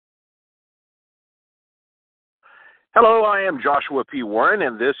Hello, I am Joshua P. Warren,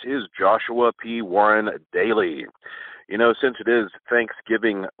 and this is Joshua P. Warren Daily. You know, since it is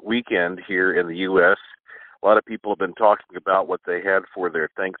Thanksgiving weekend here in the U.S., a lot of people have been talking about what they had for their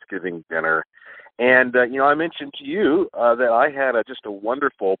Thanksgiving dinner. And, I mentioned to you that I had just a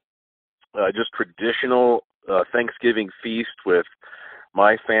wonderful, just traditional Thanksgiving feast with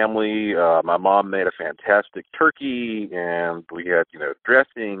my family. My mom made a fantastic turkey, and we had,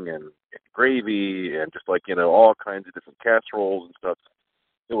 dressing and gravy and just like, all kinds of different casseroles and stuff.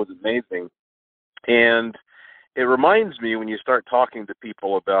 It was amazing. And it reminds me when you start talking to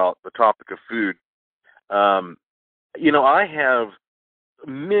people about the topic of food, I have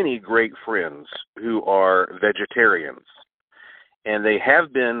many great friends who are vegetarians, and they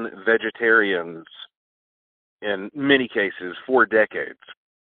have been vegetarians in many cases for decades.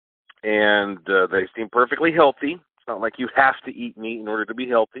 And they seem perfectly healthy. It's not like you have to eat meat in order to be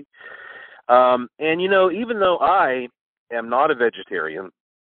healthy. Even though I am not a vegetarian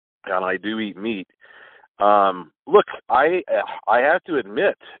and I do eat meat, look, I have to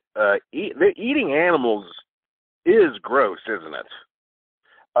admit, eating animals is gross, isn't it?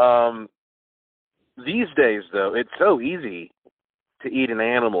 These days, though, it's so easy to eat an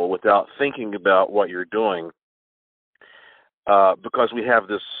animal without thinking about what you're doing, because we have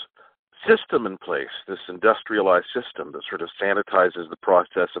this system in place, this industrialized system that sort of sanitizes the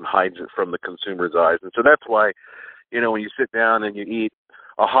process and hides it from the consumer's eyes. And so that's why, when you sit down and you eat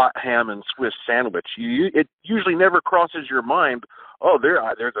a hot ham and Swiss sandwich, it usually never crosses your mind, oh,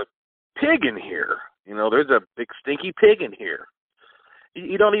 there's a pig in here. There's a big stinky pig in here.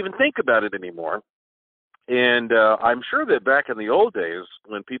 You don't even think about it anymore. And I'm sure that back in the old days,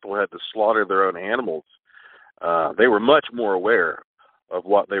 when people had to slaughter their own animals, they were much more aware of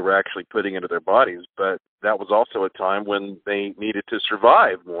what they were actually putting into their bodies. But that was also a time when they needed to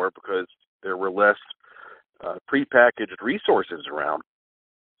survive more because there were less prepackaged resources around.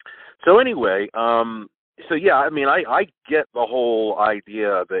 So anyway, I get the whole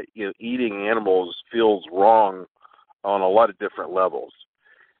idea that eating animals feels wrong on a lot of different levels.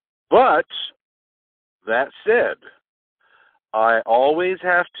 But that said, I always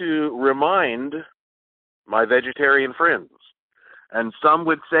have to remind my vegetarian friends, and some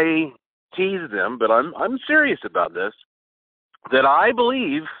would say tease them, but I'm serious about this, that I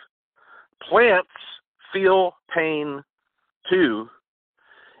believe plants feel pain too,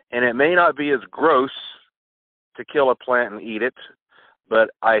 and it may not be as gross to kill a plant and eat it, but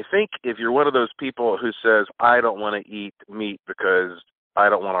I think if you're one of those people who says, I don't want to eat meat because I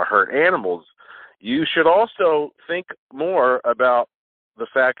don't want to hurt animals, you should also think more about the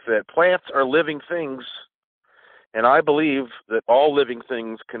fact that plants are living things, and I believe that all living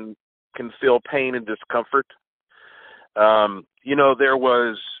things can feel pain and discomfort. There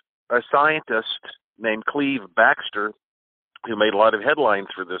was a scientist named Cleve Baxter who made a lot of headlines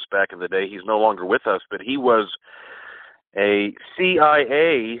for this back in the day. He's no longer with us, but he was a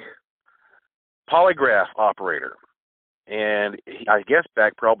CIA polygraph operator. And I guess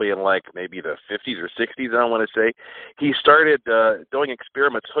back probably in maybe the 50s or 60s, I don't want to say, he started doing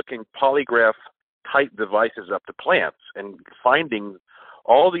experiments hooking polygraph-type devices up to plants and finding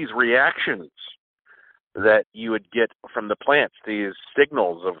all these reactions that you would get from the plants, these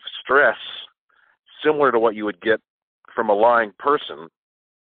signals of stress, similar to what you would get from a lying person,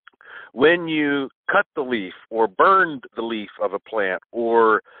 when you cut the leaf or burned the leaf of a plant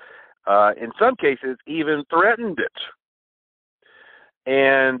or, in some cases, even threatened it.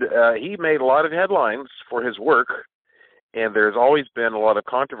 And he made a lot of headlines for his work, and there's always been a lot of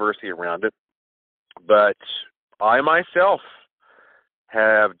controversy around it. But I myself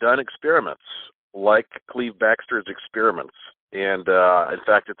have done experiments like Cleve Baxter's experiments. And in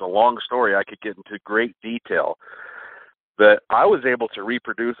fact, it's a long story. I could get into great detail. But I was able to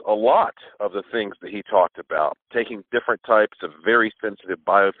reproduce a lot of the things that he talked about, taking different types of very sensitive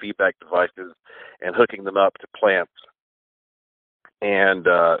biofeedback devices and hooking them up to plants, and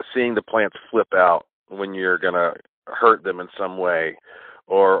seeing the plants flip out when you're going to hurt them in some way.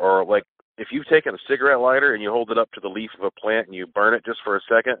 Or like if you've taken a cigarette lighter and you hold it up to the leaf of a plant and you burn it just for a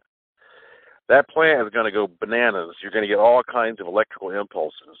second, that plant is going to go bananas. You're going to get all kinds of electrical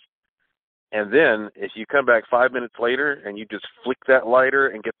impulses. And then if you come back 5 minutes later and you just flick that lighter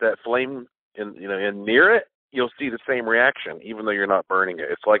and get that flame in near it, you'll see the same reaction, even though you're not burning it.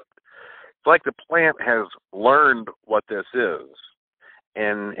 It's like the plant has learned what this is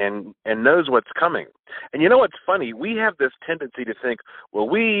and knows what's coming. And you know what's funny? We have this tendency to think, well,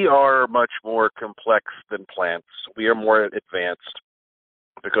 we are much more complex than plants. We are more advanced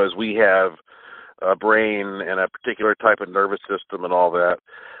because we have a brain and a particular type of nervous system and all that.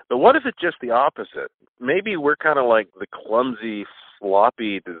 But what if it's just the opposite? Maybe we're kind of like the clumsy,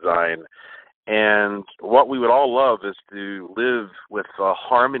 floppy design, and what we would all love is to live with the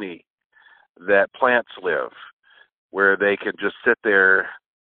harmony that plants live, where they can just sit there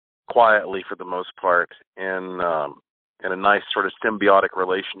quietly for the most part in a nice sort of symbiotic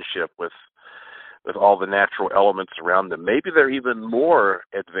relationship with all the natural elements around them. Maybe they're even more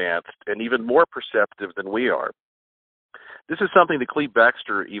advanced and even more perceptive than we are. This is something that Cleve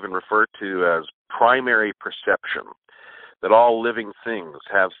Baxter even referred to as primary perception, that all living things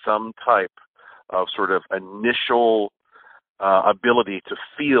have some type of sort of initial ability to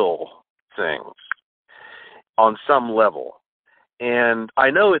feel things on some level. And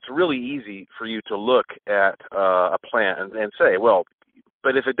I know it's really easy for you to look at a plant and say, well,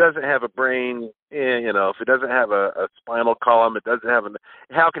 but if it doesn't have a brain, if it doesn't have a spinal column, it doesn't have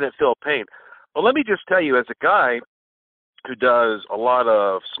how can it feel pain? Well, let me just tell you, as a guy who does a lot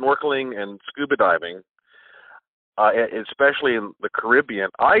of snorkeling and scuba diving, especially in the Caribbean,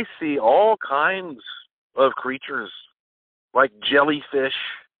 I see all kinds of creatures like jellyfish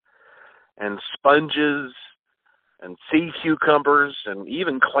and sponges and sea cucumbers and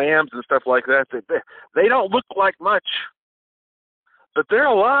even clams and stuff like that. They don't look like much, but they're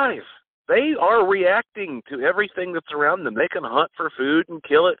alive. They are reacting to everything that's around them. They can hunt for food and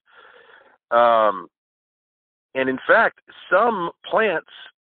kill it. And in fact, some plants,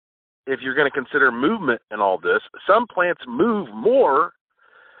 if you're going to consider movement in all this, some plants move more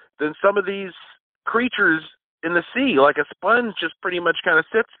than some of these creatures in the sea. Like a sponge just pretty much kind of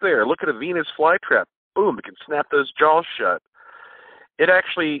sits there. Look at a Venus flytrap. Boom, it can snap those jaws shut. It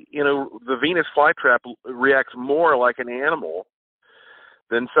actually, the Venus flytrap reacts more like an animal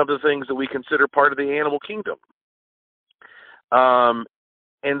than some of the things that we consider part of the animal kingdom.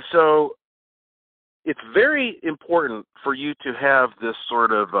 And so it's very important for you to have this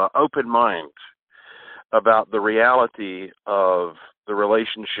sort of open mind about the reality of the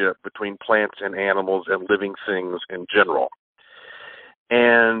relationship between plants and animals and living things in general.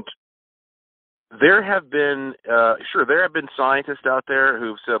 And there have been, there have been scientists out there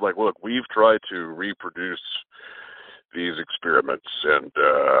who've said, like, look, we've tried to reproduce these experiments, and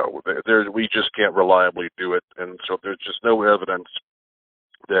we just can't reliably do it, and so there's just no evidence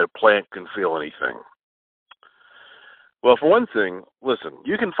that a plant can feel anything. Well, for one thing, listen,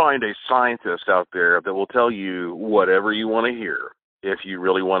 you can find a scientist out there that will tell you whatever you want to hear if you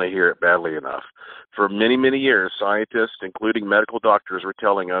really want to hear it badly enough. For many, many years, scientists, including medical doctors, were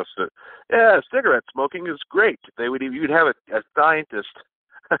telling us that, cigarette smoking is great. You'd have a scientist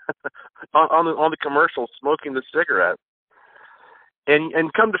on the commercial smoking the cigarette.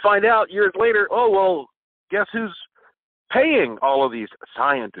 And come to find out years later, oh, well, guess who's paying all of these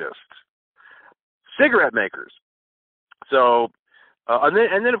scientists? Cigarette makers. So,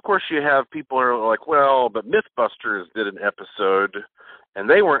 and then of course you have people who are like, well, but MythBusters did an episode, and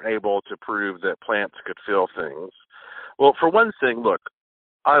they weren't able to prove that plants could feel things. Well, for one thing, look,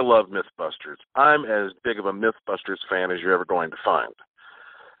 I love MythBusters. I'm as big of a MythBusters fan as you're ever going to find.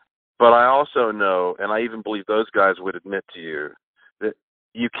 But I also know, and I even believe those guys would admit to you, that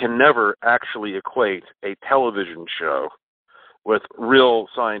you can never actually equate a television show with real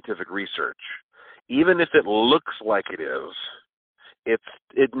scientific research. Even if it looks like it is,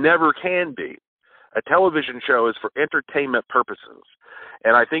 it never can be. A television show is for entertainment purposes,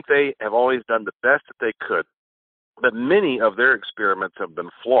 and I think they have always done the best that they could. But many of their experiments have been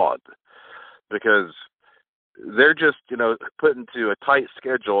flawed because they're just, put into a tight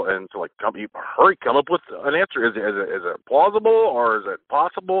schedule, and so like, come up with an answer. Is it plausible, or is it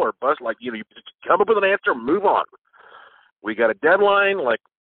possible, or bust? Like, you come up with an answer, move on. We got a deadline. Like,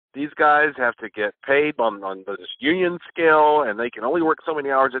 these guys have to get paid on this union scale, and they can only work so many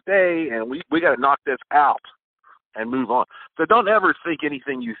hours a day, and we got to knock this out and move on. So don't ever think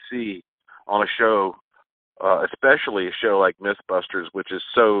anything you see on a show, especially a show like MythBusters, which is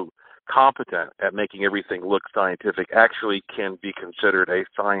so competent at making everything look scientific, actually can be considered a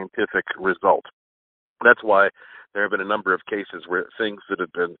scientific result. That's why there have been a number of cases where things that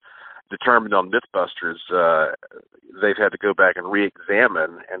have been determined on MythBusters, they've had to go back and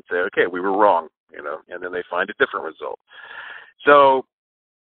re-examine and say, okay, we were wrong, and then they find a different result. So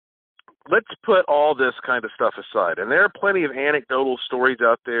let's put all this kind of stuff aside. And there are plenty of anecdotal stories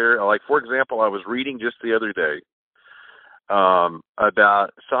out there. Like, for example, I was reading just the other day about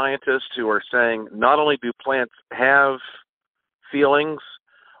scientists who are saying not only do plants have feelings,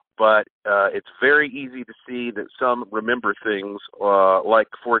 but it's very easy to see that some remember things, like,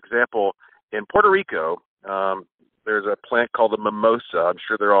 for example, in Puerto Rico, there's a plant called the mimosa. I'm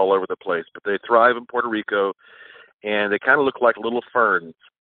sure they're all over the place, but they thrive in Puerto Rico, and they kind of look like little ferns.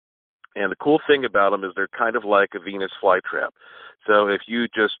 And the cool thing about them is they're kind of like a Venus flytrap. So if you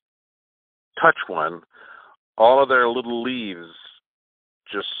just touch one, all of their little leaves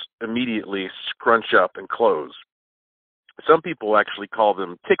just immediately scrunch up and close. Some people actually call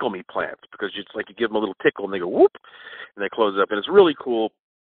them tickle me plants because it's like you give them a little tickle and they go whoop and they close up, and it's really cool.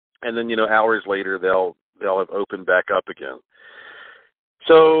 And then hours later they'll have opened back up again.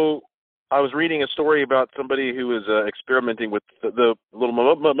 So I was reading a story about somebody who was experimenting with the little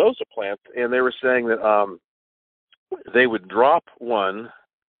mimosa plants, and they were saying that they would drop one,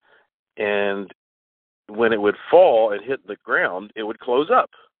 and when it would fall and hit the ground, it would close up.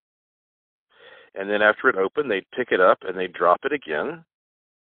 And then after it opened, they'd pick it up and they'd drop it again,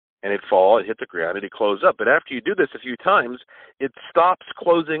 and it'd fall, it'd hit the ground, and it'd close up. But after you do this a few times, it stops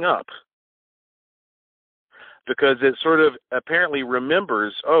closing up because it sort of apparently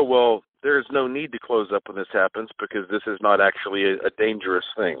remembers, oh, well, there's no need to close up when this happens because this is not actually a dangerous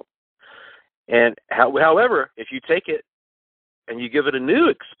thing. And however, if you take it and you give it a new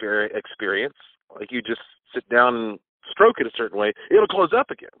experience, like you just sit down and stroke it a certain way, it'll close up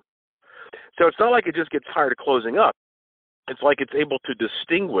again. So it's not like it just gets tired of closing up. It's like it's able to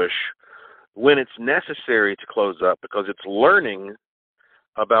distinguish when it's necessary to close up because it's learning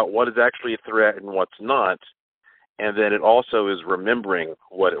about what is actually a threat and what's not, and then it also is remembering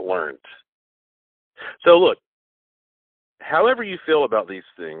what it learned. So look, however you feel about these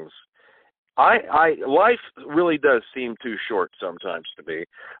things, life really does seem too short sometimes to me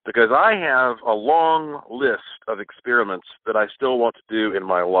because I have a long list of experiments that I still want to do in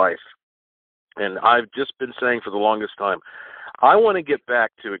my life. And I've just been saying for the longest time, I want to get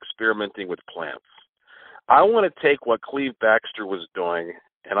back to experimenting with plants. I want to take what Cleve Baxter was doing,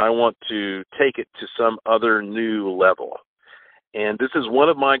 and I want to take it to some other new level. And this is one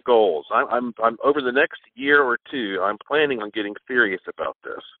of my goals. I'm over the next year or two, I'm planning on getting serious about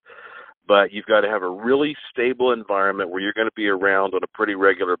this. But you've got to have a really stable environment where you're going to be around on a pretty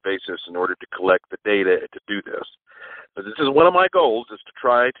regular basis in order to collect the data to do this. But this is one of my goals, is to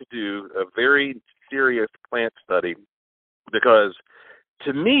try to do a very serious plant study because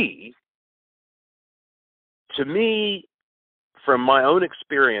to me, from my own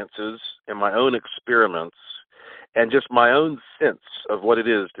experiences and my own experiments and just my own sense of what it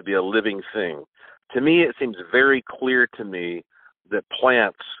is to be a living thing, to me it seems very clear to me that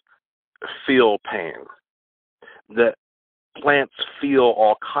plants feel pain, that plants feel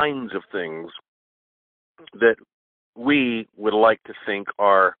all kinds of things that we would like to think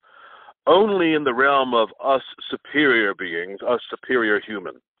are only in the realm of us superior beings, us superior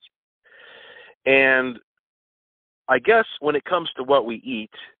humans. And I guess when it comes to what we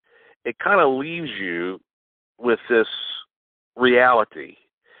eat, it kind of leaves you with this reality.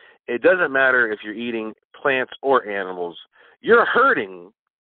 It doesn't matter if you're eating plants or animals. You're hurting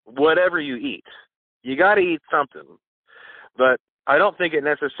whatever you eat. You got to eat something. But I don't think it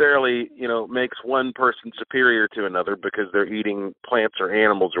necessarily, makes one person superior to another because they're eating plants or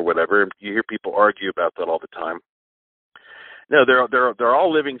animals or whatever. You hear people argue about that all the time. No, they're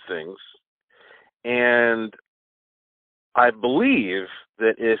all living things. And I believe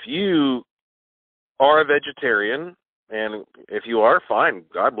that if you are a vegetarian, and if you are, fine,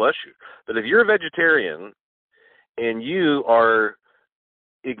 God bless you. But if you're a vegetarian and you are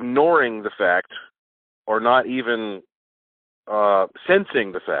ignoring the fact or not even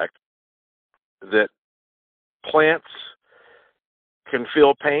sensing the fact that plants can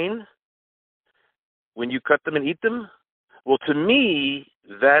feel pain when you cut them and eat them, well, to me,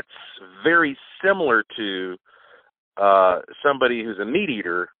 that's very similar to somebody who's a meat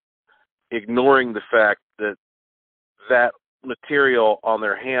eater ignoring the fact that that material on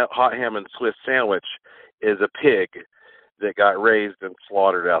their hot ham and Swiss sandwich is a pig that got raised and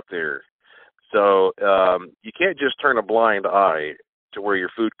slaughtered out there. So you can't just turn a blind eye to where your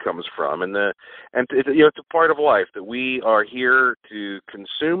food comes from, and it's a part of life that we are here to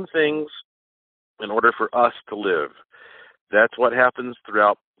consume things in order for us to live. That's what happens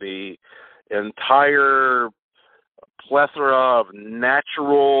throughout the entire plethora of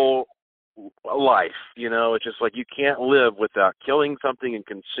natural life. It's just like you can't live without killing something and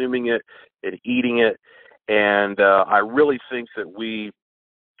consuming it and eating it. And I really think that we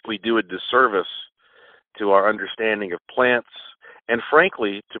do a disservice to our understanding of plants and,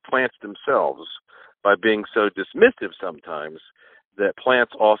 frankly, to plants themselves by being so dismissive sometimes that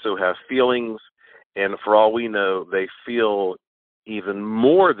plants also have feelings, and for all we know, they feel even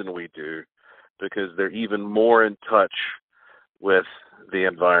more than we do because they're even more in touch with the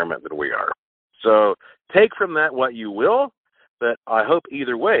environment than we are. So take from that what you will, but I hope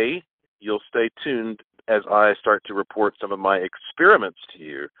either way you'll stay tuned as I start to report some of my experiments to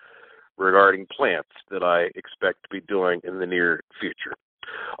you regarding plants that I expect to be doing in the near future.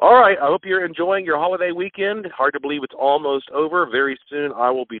 All right, I hope you're enjoying your holiday weekend. Hard to believe it's almost over. Very soon I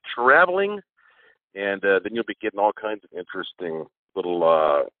will be traveling, and then you'll be getting all kinds of interesting little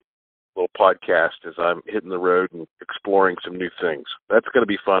podcasts as I'm hitting the road and exploring some new things. That's going to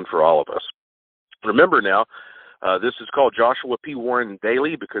be fun for all of us. Remember now, this is called Joshua P. Warren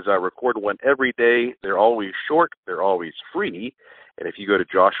Daily because I record one every day. They're always short. They're always free. And if you go to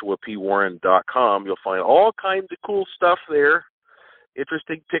joshuapwarren.com, you'll find all kinds of cool stuff there,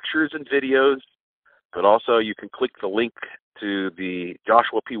 interesting pictures and videos. But also you can click the link to the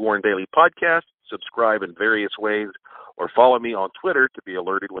Joshua P. Warren Daily podcast, subscribe in various ways, or follow me on Twitter to be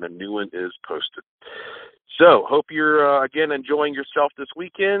alerted when a new one is posted. So, hope you're, again, enjoying yourself this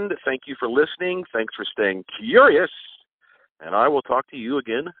weekend. Thank you for listening. Thanks for staying curious. And I will talk to you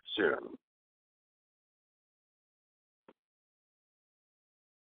again soon.